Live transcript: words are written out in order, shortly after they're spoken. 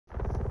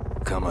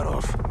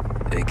Kamarov.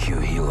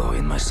 AQ Hilo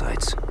in my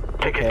sights.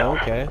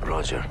 Okay.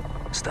 Roger.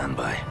 Stand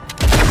by.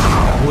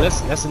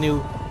 Oh, that's a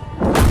new...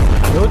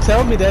 Don't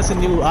tell me that's a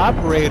new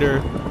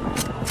operator.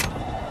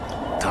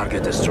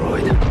 Target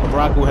destroyed. I'm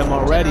rocking with him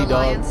already,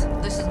 dog.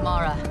 This is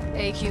Mara.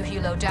 AQ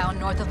Hilo down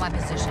north of my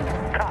position.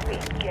 Copy.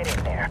 Get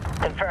in there.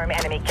 Confirm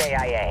enemy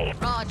KIA.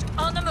 Raj,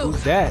 on the move.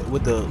 Who's that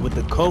with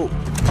the coat?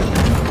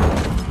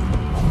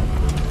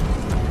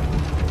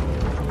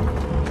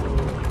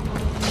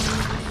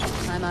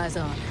 I'm eyes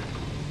on.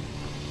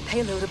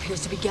 Payload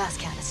appears to be gas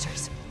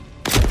canisters.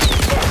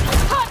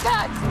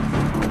 Contact!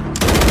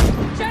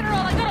 General,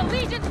 I got a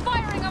Legion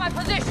firing on my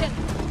position!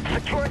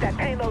 Secure that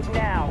payload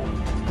now.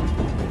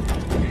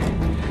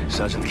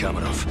 Sergeant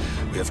Kamarov,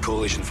 we have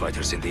coalition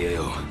fighters in the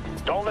AO.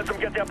 Don't let them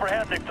get the upper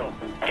hand, Nickel.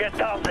 Get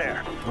down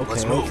there. Okay,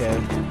 Let's move.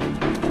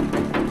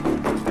 okay.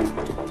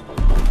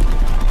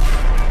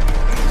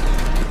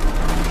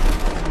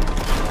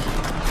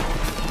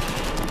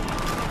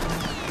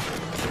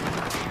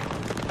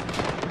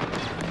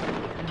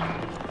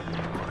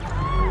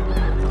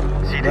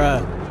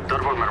 Bruh.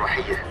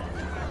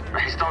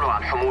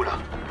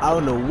 I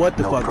don't know what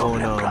the fuck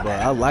going on, but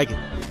I like it.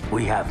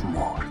 We have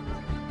more.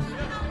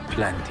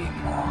 Plenty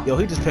more. Yo,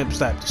 he just pimp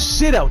slapped the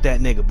shit out that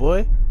nigga,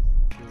 boy.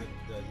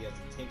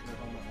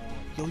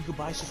 Yo, you could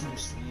buy shit from the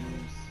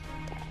streams.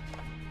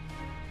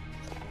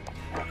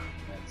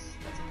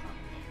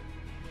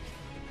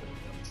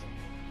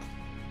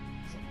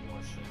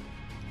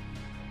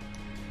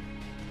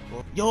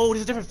 Yo,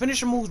 there's different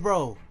finisher moves,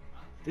 bro.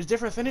 There's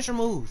different finisher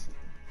moves.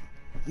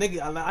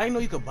 Nigga, I didn't know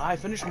you could buy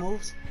finisher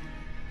moves.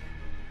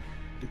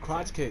 The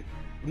crotch kick.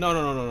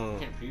 No.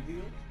 Can't preview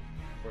it?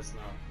 Of course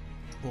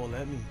not. Won't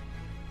let me.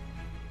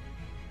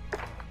 Oh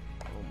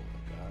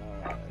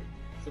my god.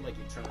 I feel like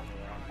you turn around,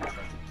 you try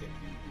to kick,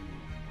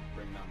 you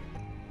bring down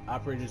the...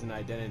 Operators and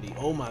identity.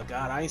 Oh my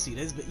god, I ain't see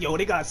this. Yo,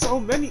 they got so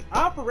many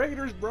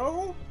operators,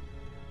 bro.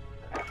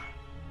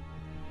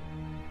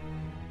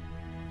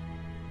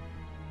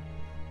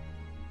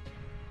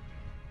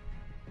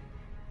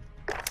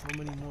 So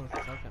many more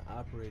fucking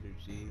operators,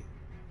 G.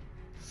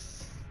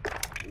 Oh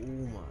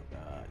my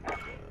god,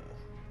 nigga.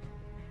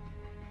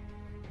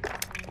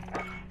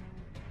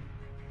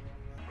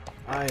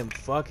 I am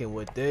fucking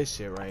with this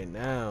shit right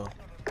now.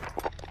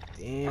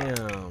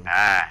 Damn.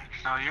 Ah,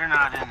 no, you're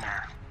not in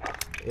there.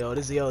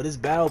 This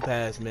battle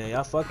pass, man.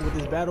 Y'all fucking with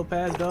this battle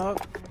pass, dog?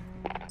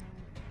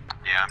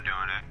 Yeah, I'm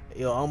doing it.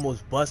 Yo, I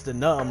almost bust a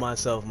nut on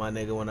myself, my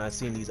nigga, when I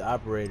seen these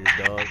operators,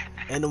 dog.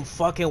 And them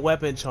fucking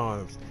weapon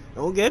charms.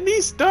 Don't get me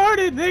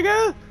started,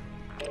 nigga.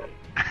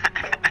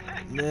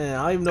 Man,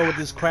 I don't even know what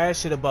this crash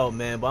shit about,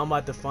 man, but I'm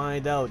about to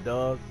find out,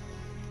 dog.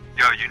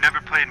 Yo, you never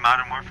played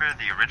Modern Warfare,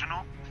 the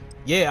original?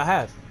 Yeah, I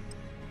have.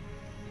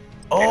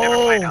 You never played,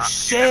 Oh, You never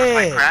shit.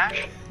 played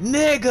Crash?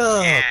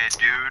 Nigga. Yeah,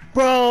 dude.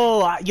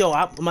 Bro,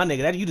 my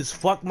nigga, that you just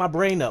fucked my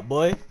brain up,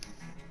 boy.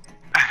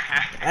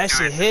 That Dude,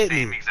 shit it's hit the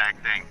same me. exact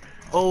thing.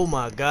 Oh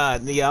my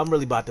god, nigga, I'm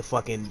really about to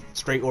fucking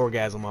straight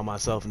orgasm on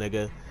myself,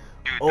 nigga.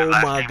 Dude, Oh the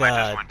last my game I god.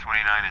 just won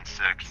 29 and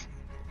 6.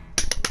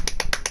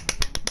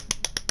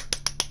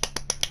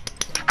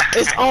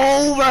 It's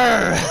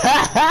over.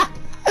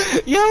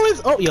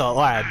 Yo,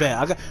 alright,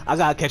 bet. I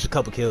gotta catch a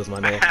couple kills, my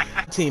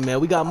nigga. Team, man,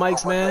 we got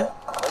mics, man.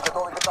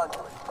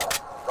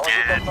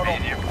 Yeah, it's me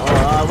and you.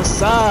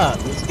 What's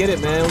up? Let's get it,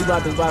 man. We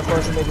about to first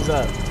some niggas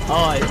up.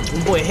 Oh,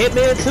 boy,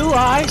 Hitman too?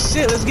 Alright,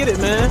 shit, let's get it,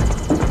 man.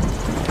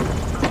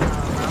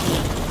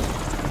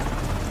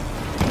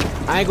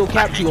 I ain't gonna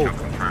capture you.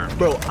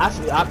 Bro,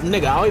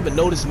 nigga, I don't even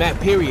know this map,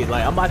 period.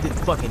 Like, I'm about to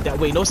fucking die.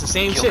 Wait, no, it's the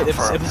same shit. If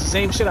it's the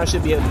same shit, I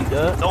should be able to be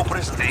good. No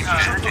prison. It's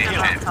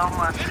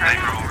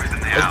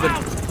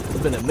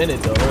been a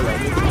minute, though. Hold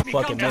on,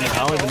 fucking minute.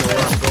 I don't even know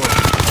where I'm going.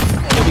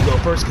 Here we go,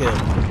 first kill.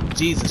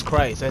 Jesus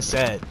Christ, that's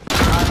sad.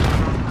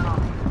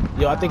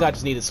 Yo, I think I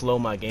just need to slow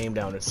my game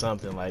down or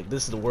something. Like,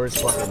 this is the worst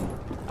fucking...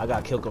 I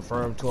got kill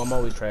confirmed, too. I'm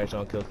always trash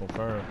on kill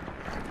confirmed.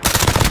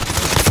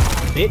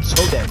 Bitch,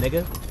 hold that,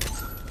 nigga.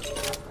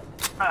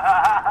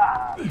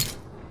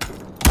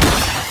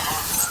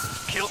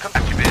 Kill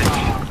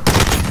confirmed.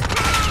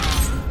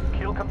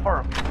 Kill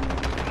confirmed.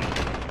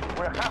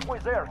 We're halfway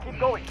there. Keep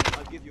going.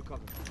 I'll give you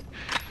cover.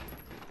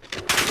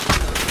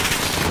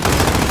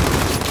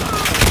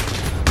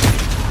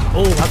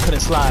 Oh, I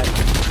couldn't slide. Keep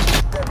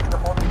getting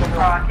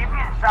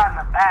shot in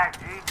the back,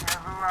 G.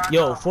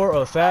 Yo, for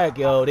a fact,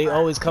 yo, they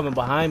always coming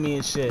behind me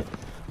and shit.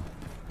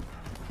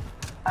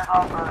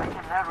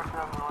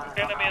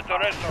 Enemy at the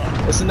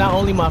restaurant. This is not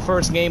only my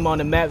first game on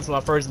the map, it's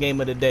my first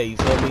game of the day, you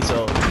feel me?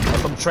 So,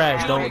 if I'm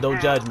trash, don't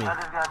judge me. I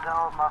just got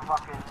done with my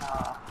fucking,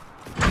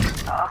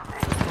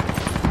 update.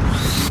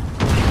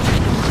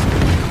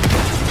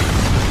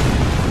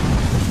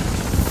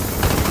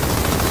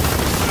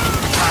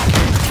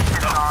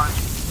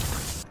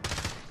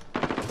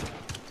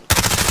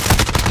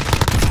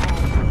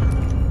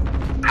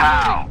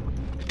 How?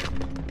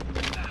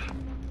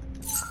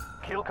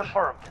 Kill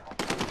confirmed.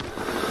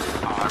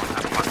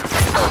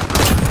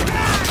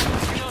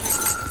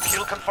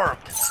 Kill confirmed.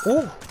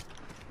 Ooh.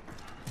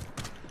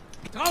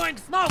 Throwing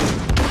smoke!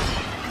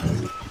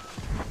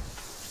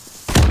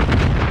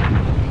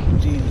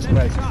 Jesus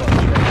Christ, you fucking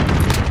shit.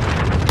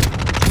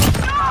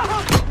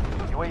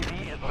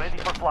 UAV is ready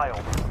for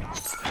flyover.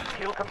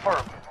 Kill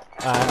confirmed.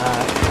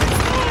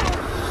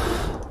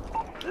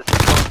 This is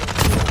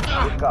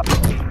Look up.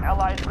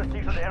 Allied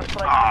precision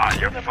airstrike. Ah,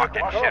 you're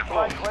fucking shit.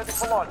 Ready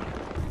for launch.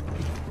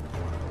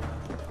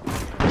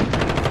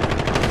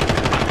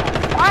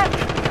 Alright.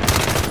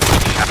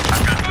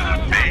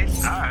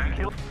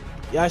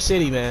 Y'all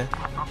shitty, man.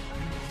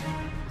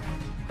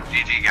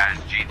 GG guys,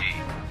 GG.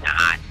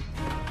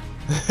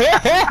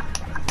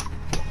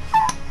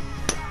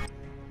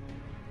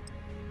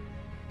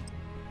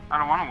 I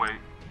don't want to wait.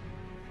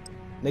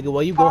 Nigga,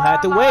 well, you gonna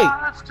have to wait.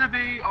 It's to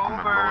be I'm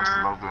the lowest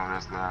over. logo in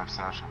this damn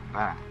session.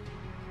 Damn.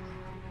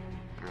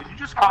 Did you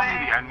just call me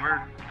the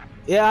N-word?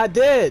 Yeah, I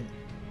did.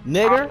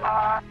 Nigger.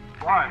 Why?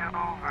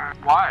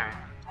 Why?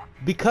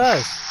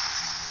 Because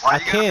Why I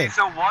you gotta be can.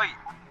 so white?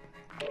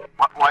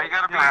 Why you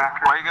gotta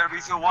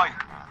be so white?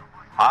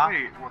 Huh?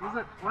 Wait, what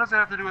does that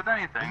have to do with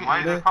anything? Why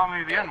you Man. gonna call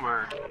me the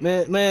N-word?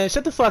 Man,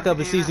 shut the fuck up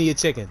and season your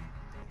chicken.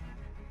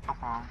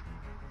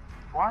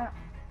 What?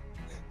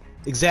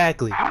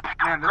 Exactly. Man,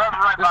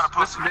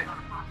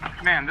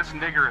 this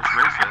nigger is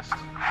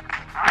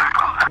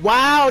racist.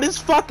 Wow, this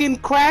fucking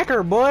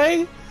cracker,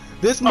 boy.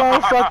 This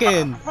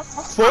motherfucking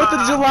 4th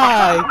of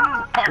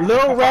July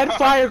little red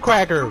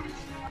firecracker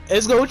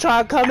is gonna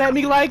try to come at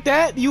me like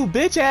that? You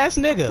bitch ass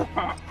nigga.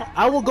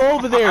 I will go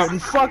over there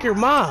and fuck your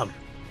mom.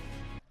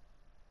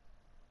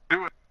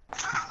 Do it.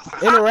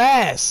 In her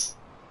ass.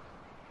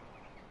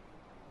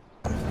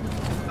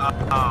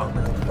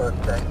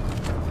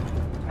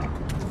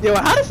 Yo,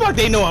 how the fuck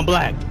they know I'm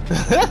black?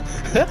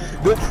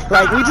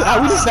 Like, we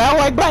just sound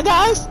like black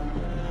guys?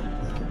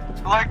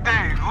 Like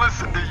Dave,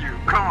 listen to you.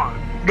 Come on.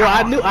 Bro,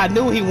 I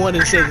knew he wanted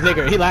to say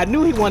nigger. I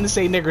knew he wanted to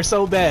say nigger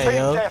so bad,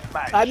 yo.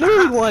 I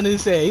knew he wanted to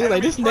say. He was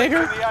like, this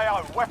nigger.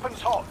 Weapons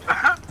hot.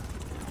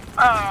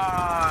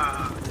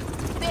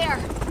 There!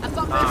 I've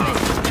got movement!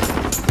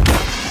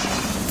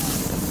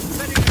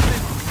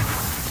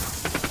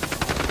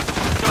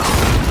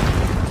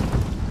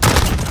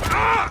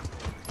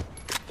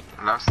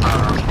 Left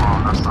side of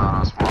spawn, left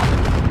side of spawn.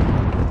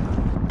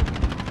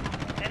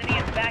 Enemy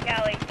in the back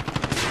alley.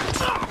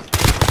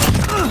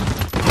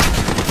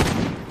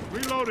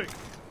 Reloading.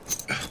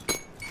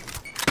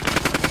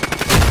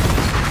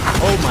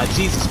 Oh my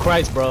Jesus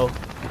Christ, bro.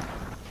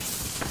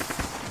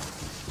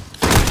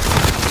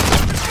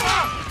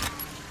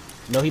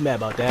 No, he mad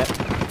about that.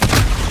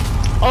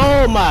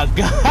 Oh my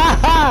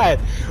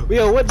God!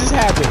 Yo, what just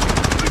happened?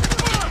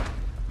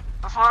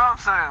 That's what I'm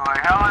saying. Like,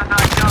 how did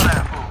I kill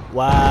that fool?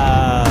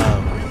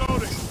 Wow.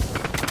 Reloading.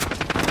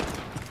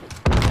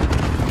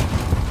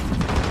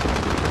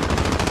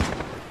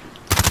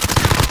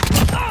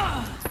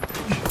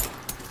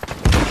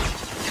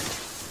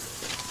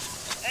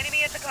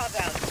 Enemy at the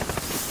compound.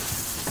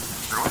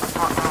 What the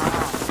fuck going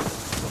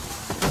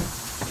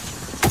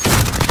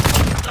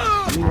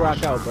on? You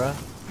rock out, bruh.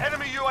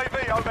 Enemy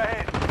UAV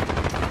overhead.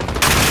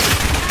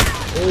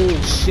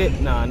 Oh shit,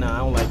 nah, I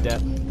don't like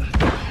that.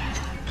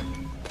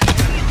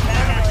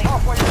 Back alley.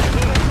 Halfway to the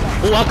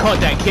Oh, I caught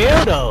that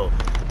kill though.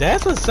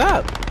 That's what's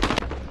up.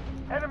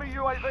 enemy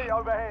UAV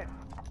overhead.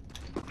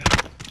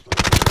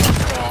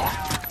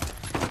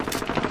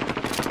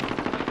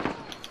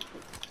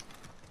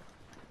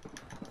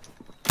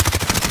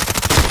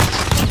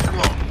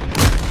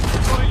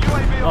 Got a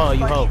UAV on Oh, you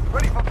station, hope.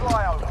 ready for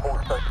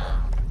flyover.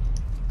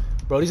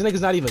 Bro, these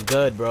niggas not even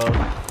good, bro.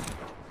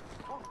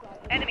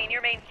 Enemy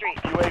near Main Street.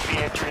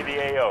 UAV entering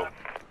the AO.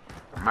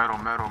 Metal.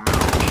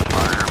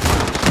 Fire.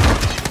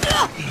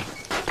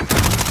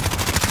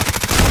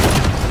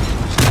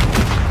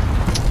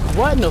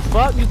 What in the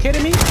fuck? You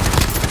kidding me?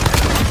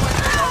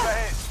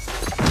 Overhead.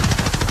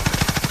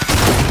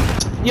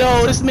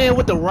 Yo, this man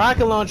with the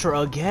rocket launcher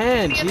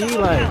again. Gee,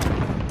 like.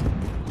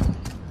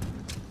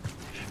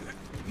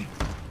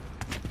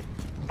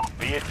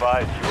 Be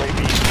advised,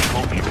 UAV is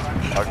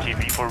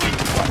RTV for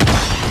resupply.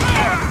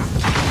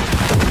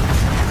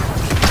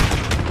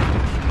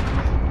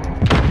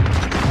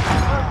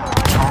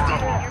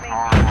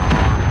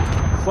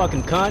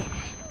 Fucking cunt.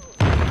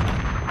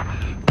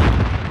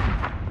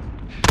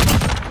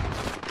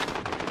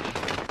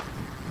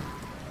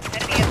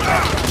 Enemy at the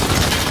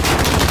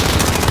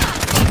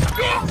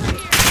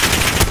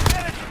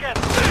Get it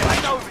together. It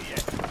ain't over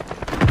yet.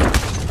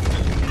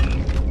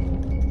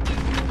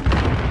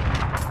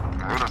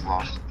 Man, we just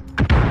lost.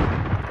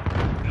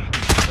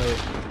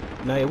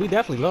 Nah, yeah, we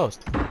definitely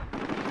lost.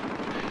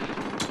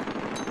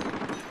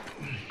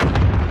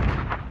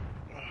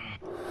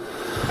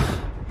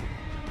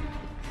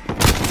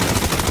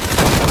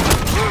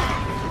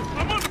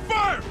 I'm under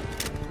fire.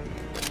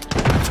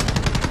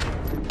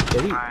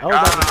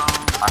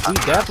 Yeah, we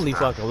definitely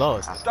fucking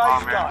lost. Days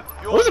done.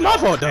 It wasn't my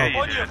fault though. It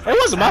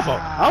wasn't my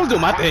fault. I was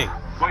doing my thing.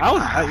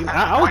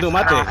 I was doing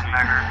my thing.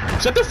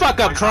 Shut the fuck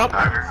up, Trump.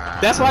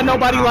 That's why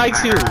nobody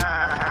likes you.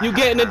 You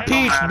getting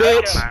impeached,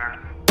 bitch.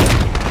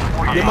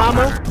 Your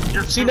mama,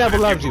 she never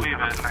loved you.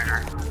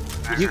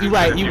 You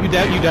right. You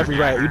definitely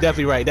right. You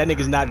definitely right. That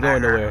nigga's not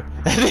going nowhere.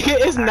 That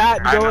nigga is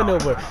not going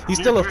nowhere. He's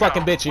still a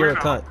fucking bitch. You're a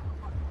cunt.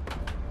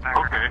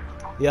 Okay.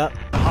 Yep.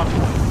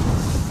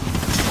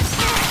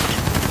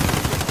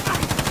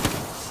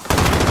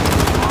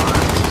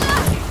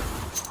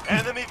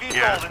 Enemy vehicle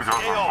Yes, in because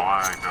I'm AO.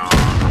 blind.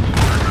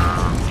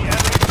 The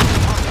enemy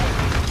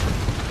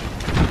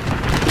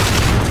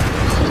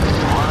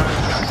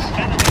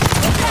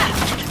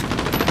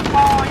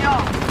Oh, yo.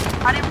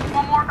 I need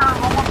one more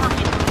for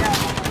each. Yeah.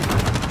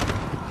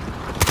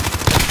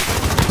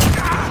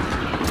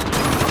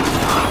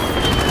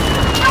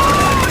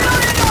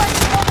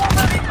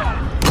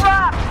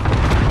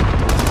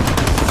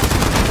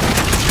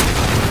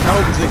 I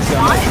hope he's niggas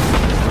got it.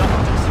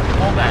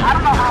 I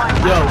don't know how I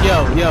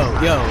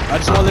Yo. I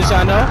just wanna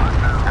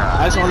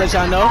let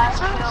y'all know.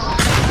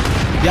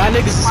 Y'all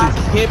niggas is some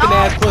camping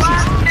ass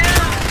pussies.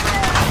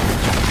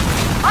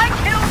 I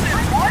killed him.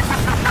 What?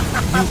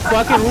 You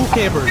fucking roof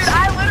campers. Dude, I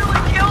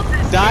literally killed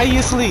this. Die in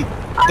your sleep.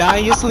 Die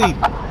in your sleep.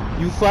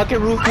 You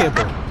fucking roof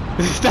camper.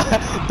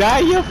 Die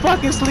in your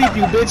fucking sleep,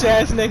 you bitch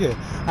ass nigga.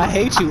 I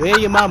hate you and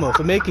your mama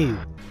for making you.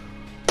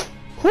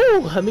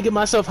 Whew, let me get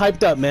myself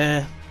hyped up,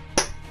 man.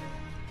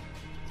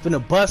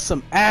 Finna bust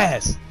some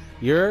ass.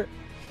 You're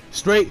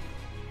straight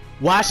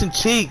washing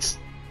cheeks.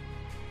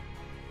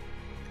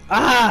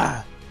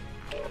 Ah!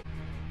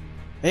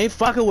 Ain't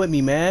fucking with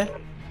me, man.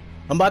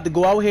 I'm about to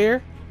go out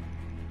here,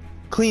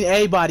 clean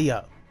everybody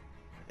up.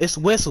 It's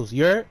whistles,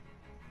 you're.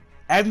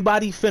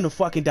 Everybody finna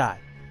fucking die.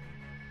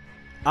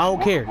 I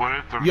don't care.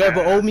 You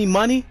ever owe me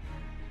money?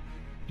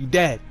 You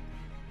dead.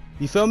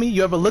 You feel me?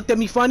 You ever looked at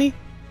me funny?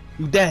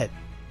 You dead.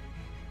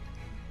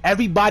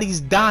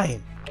 Everybody's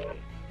dying.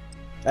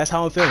 That's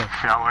how I'm feeling.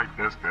 I like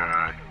this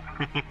guy.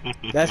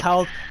 That's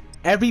how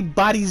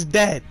everybody's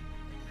dead.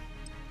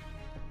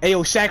 Hey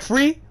yo, Shaq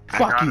Free?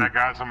 Fuck you. That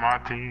guy's on my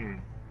team.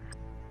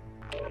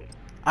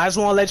 I just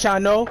wanna let y'all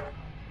know,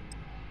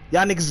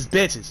 y'all niggas is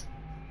bitches.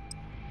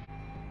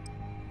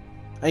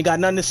 Ain't got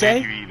nothing to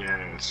say. You eat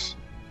ass.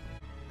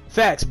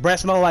 Facts,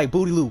 breath smell like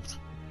booty loops.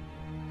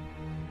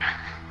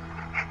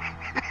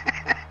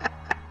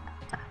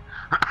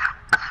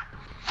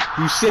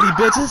 You shitty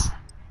bitches.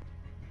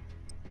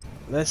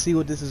 Let's see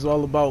what this is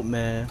all about,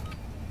 man.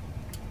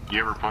 You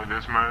ever play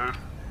this mode?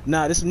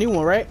 Nah, this is a new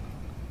one, right?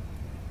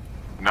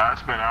 No,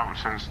 it's been out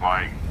since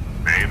like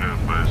beta,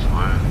 but it's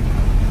lit.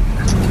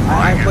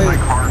 I ain't played like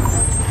it.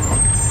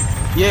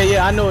 hardcore.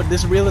 Yeah, I know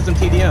this realism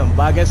TDM,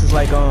 but I guess it's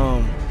like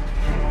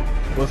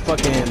with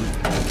fucking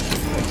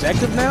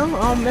objective now.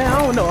 Man, I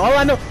don't know. All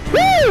I know,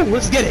 woo!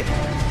 Let's get it.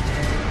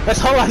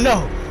 That's all I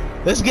know.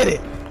 Let's get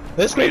it.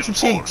 Let's scrape some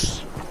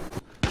cheeks.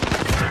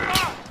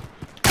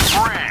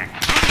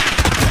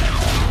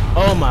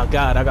 Oh my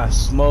god, I got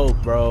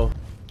smoked, bro.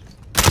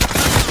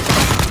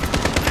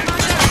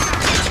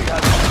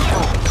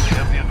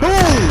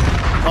 Boom!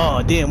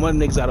 Oh damn, one of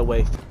them niggas out of the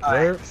way.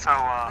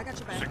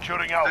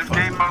 securing Alpha. This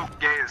game mode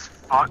gay as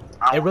fuck.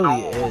 It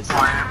really is.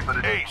 Hey, But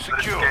it's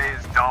secure. gay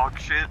as dog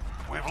shit.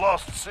 We've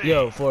lost C.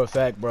 Yo, for a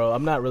fact, bro,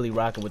 I'm not really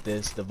rocking with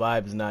this. The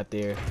vibe is not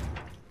there.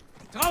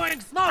 Throwing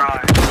smoke!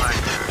 Right,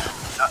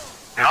 it's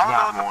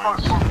not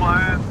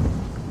more.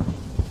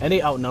 And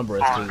they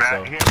outnumber us too, so.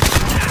 Enemy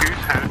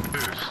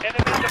in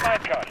the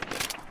minecart.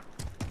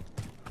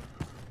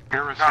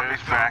 Here is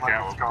his back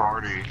out with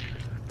party.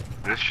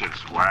 This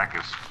shit's whack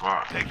as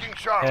fuck. Taking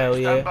Charlie. Hell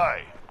yeah. Stand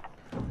by.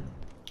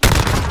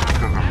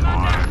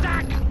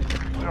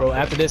 Bro,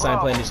 after this, I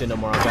ain't playing this shit no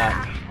more. I'm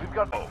back. We've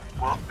got.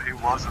 Well, he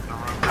was in the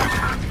room.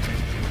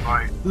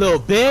 Right. Little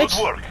bitch.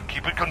 Good work.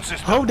 Keep it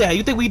consistent. Hold that.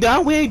 You think we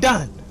done? We ain't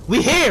done.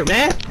 We here,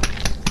 man.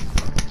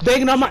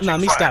 Begging on my. Nah,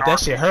 let me stop. That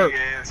shit hurt.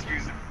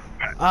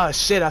 Ah,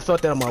 shit. I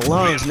felt that in my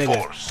lungs, nigga.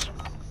 Reinforce.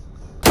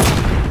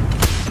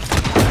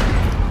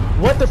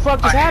 What the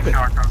fuck just happened?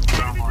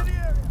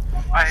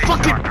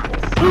 Fucking.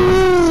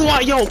 Ooh,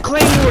 yo,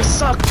 Claymore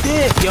suck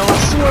dick, yo. I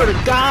swear to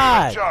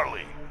God.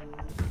 Charlie.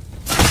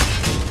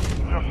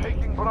 We're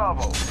taking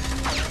Bravo.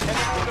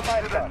 Enemy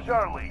divided at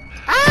Charlie.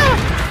 Ah!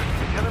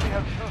 The enemy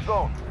has 2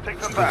 zones. Take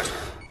them back.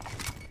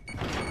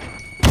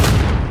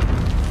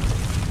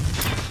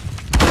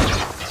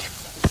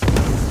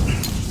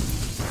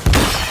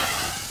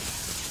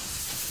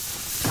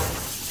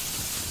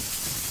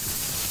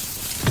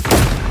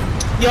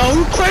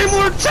 Yo,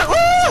 Claymore.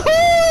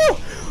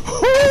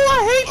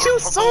 I hate you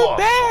so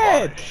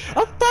bad.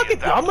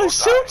 I'm gonna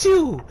shoot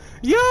you.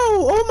 Yo,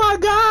 oh my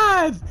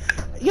God.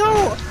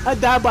 Yo, I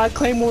died by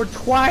Claymore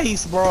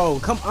twice, bro.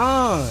 Come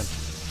on.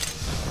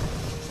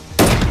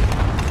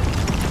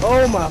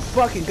 Oh my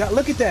fucking God.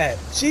 Look at that.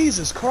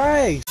 Jesus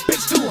Christ.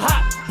 Bitch too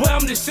hot, boy,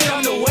 I'm the shit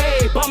on the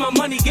wave. All my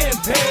money getting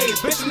paid,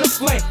 bitch in the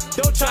flame.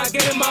 Don't try to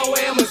get in my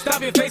way, I'ma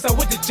stop your face out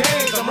with the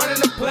James. I'm running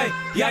the play.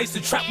 Yeah, I used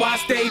to trap while I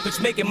stayed,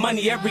 bitch making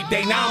money every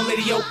day. Now I'm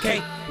lady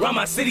okay. Run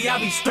my city, I'll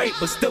be straight,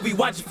 but still be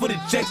watching for the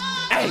jakes.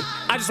 Hey,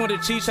 I just want to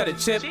cheese, shot a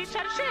chip.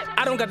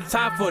 I don't got the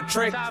time for a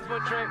trick.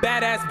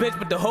 Badass bitch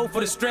with the hoe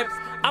for the strip.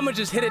 I'ma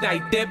just hit it, I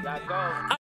dip.